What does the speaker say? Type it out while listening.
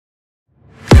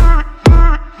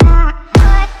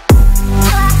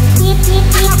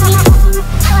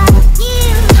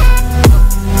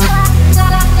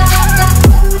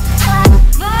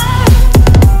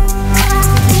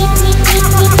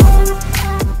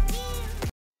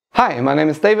Hi, my name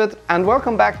is David and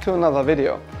welcome back to another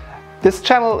video. This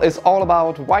channel is all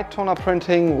about white toner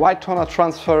printing, white toner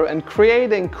transfer and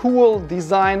creating cool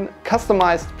design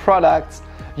customized products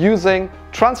using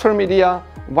transfer media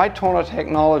white toner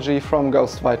technology from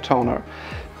Ghost White Toner.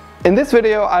 In this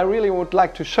video I really would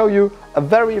like to show you a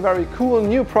very cool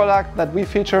new product that we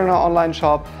feature in our online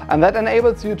shop and that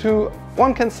enables you to,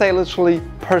 one can say, literally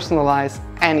personalize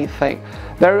anything.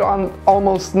 There are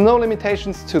almost no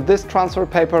limitations to this transfer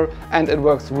paper and it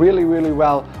works really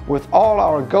well with all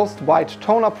our Ghost White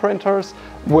Toner printers,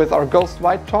 with our Ghost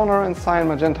White Toner in cyan,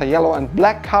 magenta, yellow and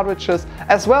black cartridges,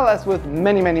 as well as with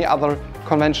many other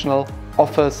conventional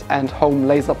office and home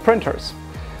laser printers.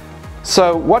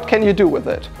 So what can you do with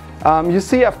it? You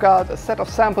see I've got a set of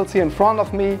samples here in front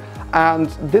of me, and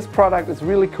this product is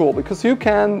really cool because you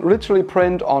can literally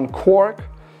print on cork.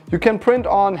 You can print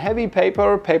on heavy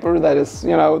paper that is,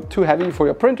 too heavy for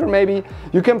your printer maybe.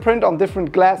 You can print on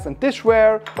different glass and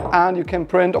dishware, and you can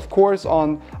print, of course,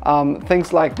 on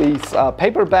things like these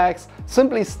paper bags,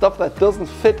 simply stuff that doesn't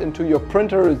fit into your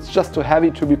printer, it's just too heavy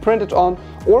to be printed on,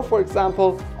 or for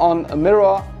example on a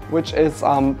mirror, which is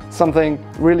something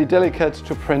really delicate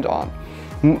to print on.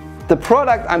 The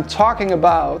product I'm talking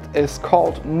about is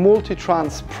called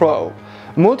Multitrans Pro.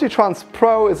 Multitrans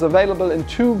Pro is available in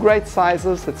two great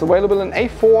sizes. It's available in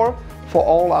A4 for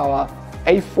all our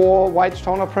A4 white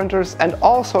toner printers and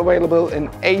also available in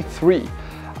A3.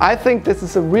 I think this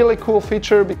is a really cool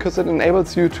feature because it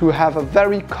enables you to have a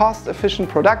very cost-efficient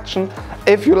production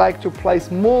if you like to place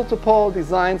multiple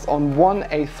designs on one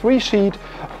A3 sheet,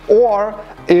 or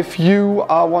if you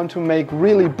want to make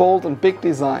really bold and big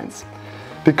designs.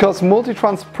 Because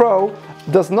Multitrans Pro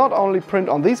does not only print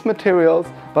on these materials,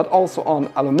 but also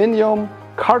on aluminium,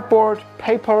 cardboard,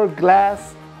 paper,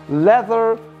 glass,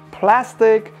 leather,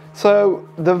 plastic. So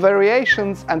the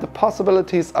variations and the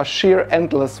possibilities are sheer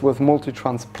endless with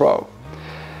Multitrans Pro.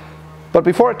 But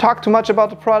before I talk too much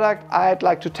about the product, I'd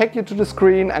like to take you to the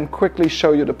screen and quickly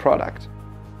show you the product.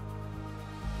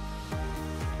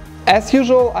 As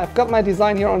usual, I've got my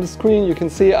design here on the screen. You can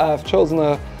see I've chosen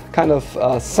a kind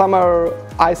of summer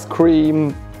ice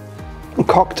cream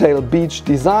cocktail beach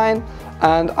design,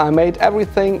 and I made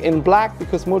everything in black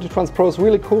because Multitrans Pro is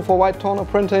really cool for white toner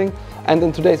printing. And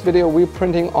in today's video we're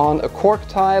printing on a cork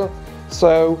tile.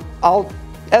 So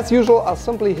as usual, I'll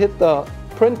simply hit the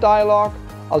print dialog.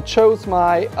 I'll choose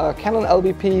my Canon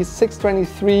LBP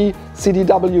 623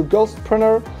 CDW Ghost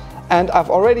printer, and I've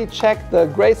already checked the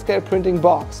grayscale printing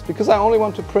box because I only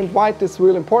want to print white. This is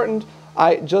really important.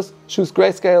 I just choose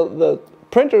grayscale. The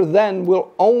printer then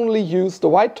will only use the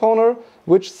white toner,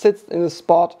 which sits in the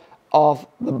spot of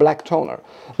the black toner.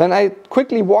 Then I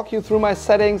quickly walk you through my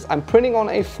settings. I'm printing on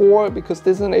A4 because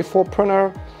this is an A4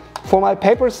 printer. For my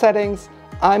paper settings,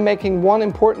 I'm making one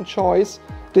important choice.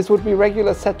 This would be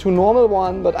regular set to normal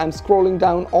 1, but I'm scrolling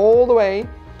down all the way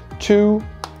to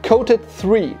coated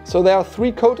 3. So there are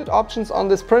 3 coated options on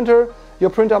this printer. Your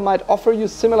printer might offer you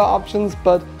similar options,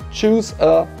 but choose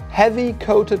a heavy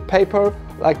coated paper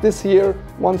like this here,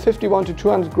 151 to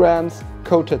 200 grams,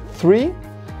 coated 3.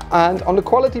 And on the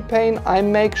quality pane, I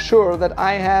make sure that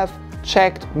I have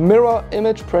checked mirror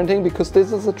image printing because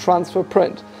this is a transfer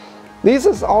print. This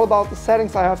is all about the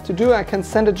settings I have to do. I can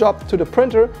send a job to the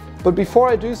printer, but before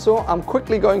I do so, I'm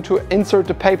quickly going to insert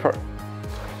the paper.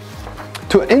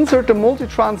 To insert the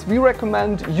Multitrans, we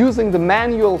recommend using the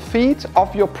manual feed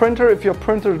of your printer if your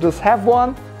printer does have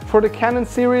one. For the Canon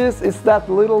series, is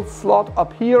that little slot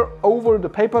up here over the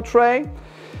paper tray.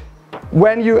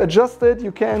 When you adjust it,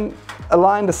 you can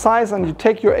align the size and you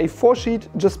take your A4 sheet,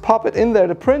 just pop it in there.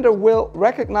 The printer will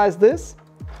recognize this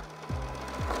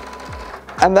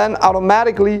and then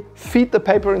automatically feed the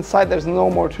paper inside. There's no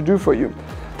more to do for you.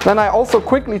 Then I also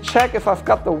quickly check if I've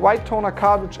got the white toner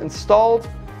cartridge installed.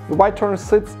 The white toner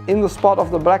sits in the spot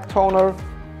of the black toner.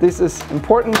 This is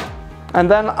important. And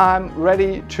then I'm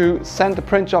ready to send the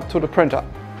print job to the printer.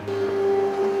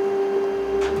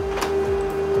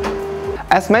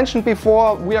 As mentioned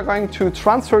before, we are going to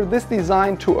transfer this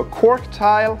design to a cork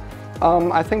tile.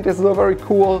 I think this is a very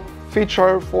cool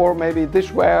feature for maybe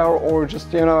dishware or just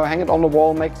hang it on the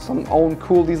wall, make some own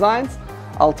cool designs.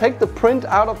 I'll take the print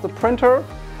out of the printer,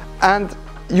 and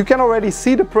you can already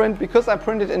see the print. Because I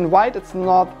printed in white, it's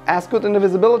not as good in the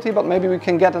visibility, but maybe we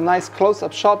can get a nice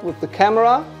close-up shot with the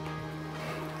camera.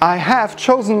 I have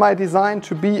chosen my design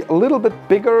to be a little bit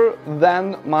bigger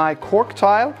than my cork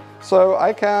tile, so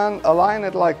I can align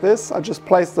it like this. I just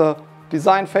place the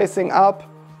design facing up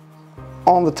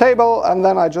on the table and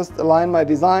then I just align my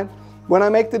design. When I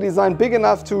make the design big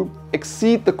enough to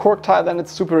exceed the cork tile, then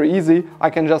it's super easy. I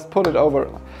can just put it over.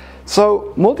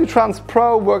 So Multitrans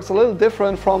Pro works a little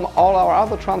different from all our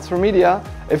other transfer media.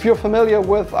 If you're familiar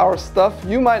with our stuff,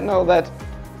 you might know that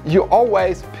you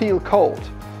always peel cold.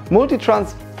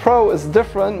 Multitrans Pro is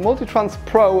different. Multitrans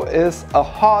Pro is a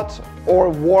hot or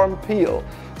warm peel.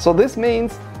 So this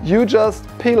means you just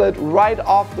peel it right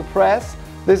off the press.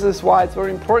 This is why it's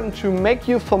very important to make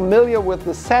you familiar with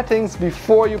the settings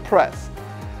before you press.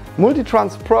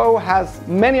 Multitrans Pro has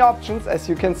many options, as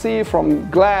you can see, from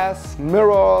glass,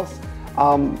 mirrors,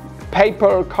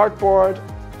 paper, cardboard,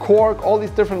 cork. All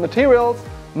these different materials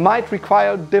might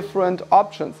require different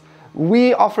options.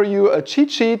 We offer you a cheat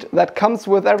sheet that comes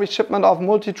with every shipment of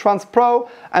Multitrans Pro,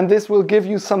 and this will give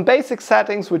you some basic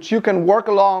settings which you can work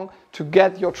along to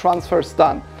get your transfers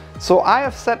done. So I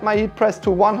have set my heat press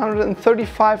to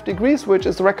 135 degrees, which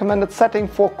is the recommended setting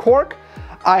for cork.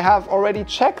 I have already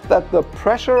checked that the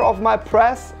pressure of my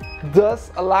press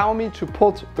does allow me to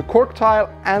put the cork tile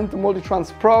and the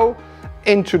Multitrans Pro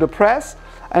into the press.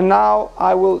 And now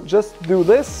I will just do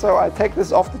this. So I take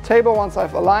this off the table once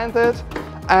I've aligned it,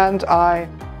 and I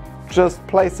just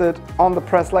place it on the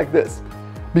press like this.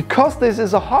 Because this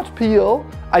is a hot peel,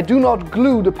 I do not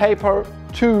glue the paper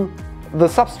to the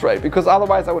substrate, because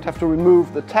otherwise I would have to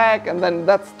remove the tag, and then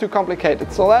that's too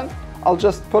complicated. So then I'll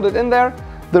just put it in there.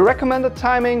 The recommended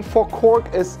timing for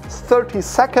cork is 30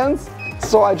 seconds.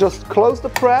 So I just close the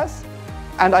press,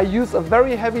 and I use a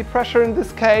very heavy pressure in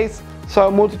this case. So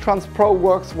Multitrans Pro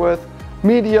works with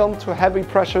medium to heavy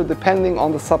pressure depending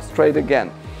on the substrate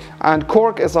again. And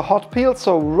cork is a hot peel,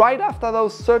 so right after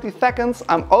those 30 seconds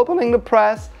I'm opening the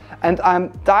press and I'm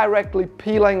directly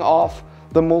peeling off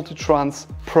the Multitrans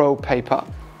Pro paper.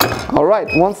 Alright,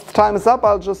 once the time is up,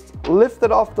 I'll just lift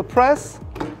it off the press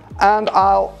and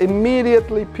I'll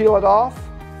immediately peel it off.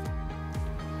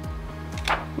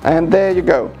 And there you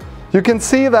go. You can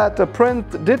see that the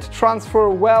print did transfer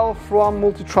well from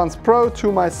Multitrans Pro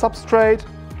to my substrate.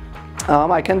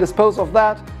 I can dispose of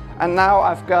that, and now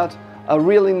I've got a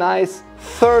really nice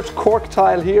third cork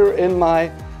tile here in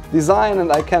my design,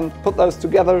 and I can put those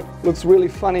together. Looks really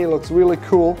funny, looks really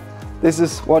cool. This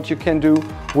is what you can do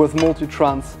with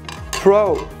Multitrans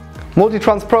Pro.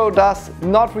 Multitrans Pro does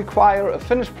not require a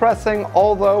finish pressing,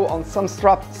 although on some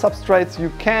substrates you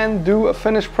can do a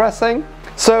finish pressing.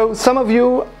 So some of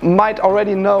you might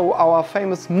already know our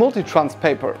famous Multitrans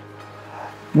paper.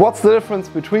 What's the difference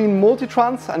between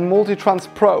Multitrans and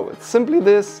Multitrans Pro? It's simply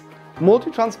this: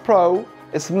 Multitrans Pro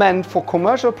is meant for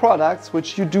commercial products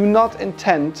which you do not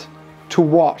intend to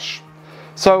wash.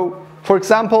 So, for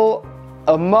example,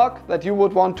 a mug that you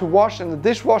would want to wash in the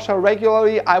dishwasher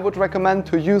regularly, I would recommend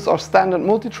to use our standard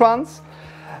Multitrans.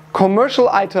 Commercial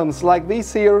items like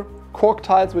these here, cork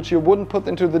tiles which you wouldn't put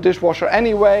into the dishwasher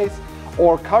anyways,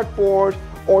 or cardboard,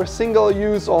 or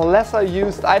single-use or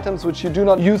lesser-used items which you do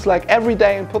not use like every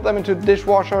day and put them into the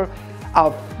dishwasher,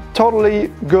 are totally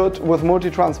good with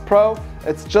Multitrans Pro.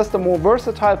 It's just a more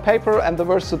versatile paper, and the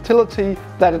versatility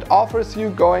that it offers you,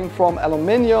 going from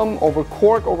aluminium over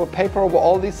cork over paper over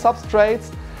all these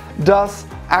substrates, does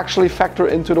actually factor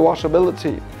into the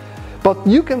washability. But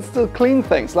you can still clean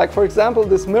things, like for example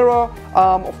this mirror.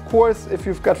 Of course, if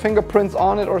you've got fingerprints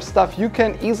on it or stuff, you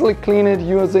can easily clean it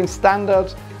using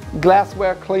standard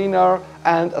glassware cleaner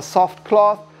and a soft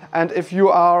cloth. And if you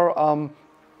are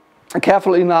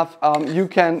careful enough, you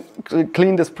can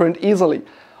clean this print easily.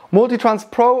 Multitrans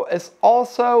Pro is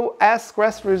also as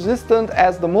scratch resistant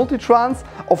as the Multitrans.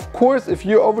 Of course, if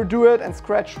you overdo it and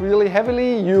scratch really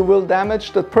heavily, you will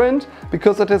damage the print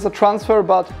because it is a transfer,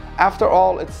 but after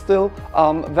all, it's still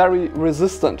very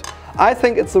resistant. I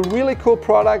think it's a really cool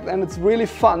product, and it's really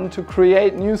fun to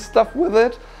create new stuff with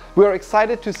it. We're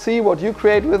excited to see what you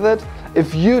create with it.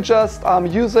 If you just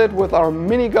use it with our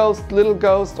Mini Ghost, Little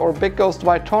Ghost or Big Ghost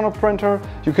white toner printer,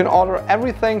 you can order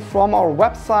everything from our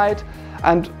website.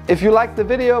 And if you liked the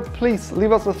video, please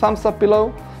leave us a thumbs up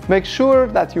below. Make sure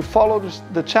that you follow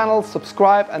the channel,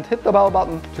 subscribe and hit the bell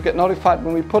button to get notified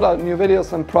when we put out new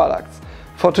videos and products.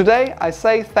 For today, I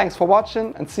say thanks for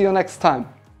watching and see you next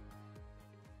time.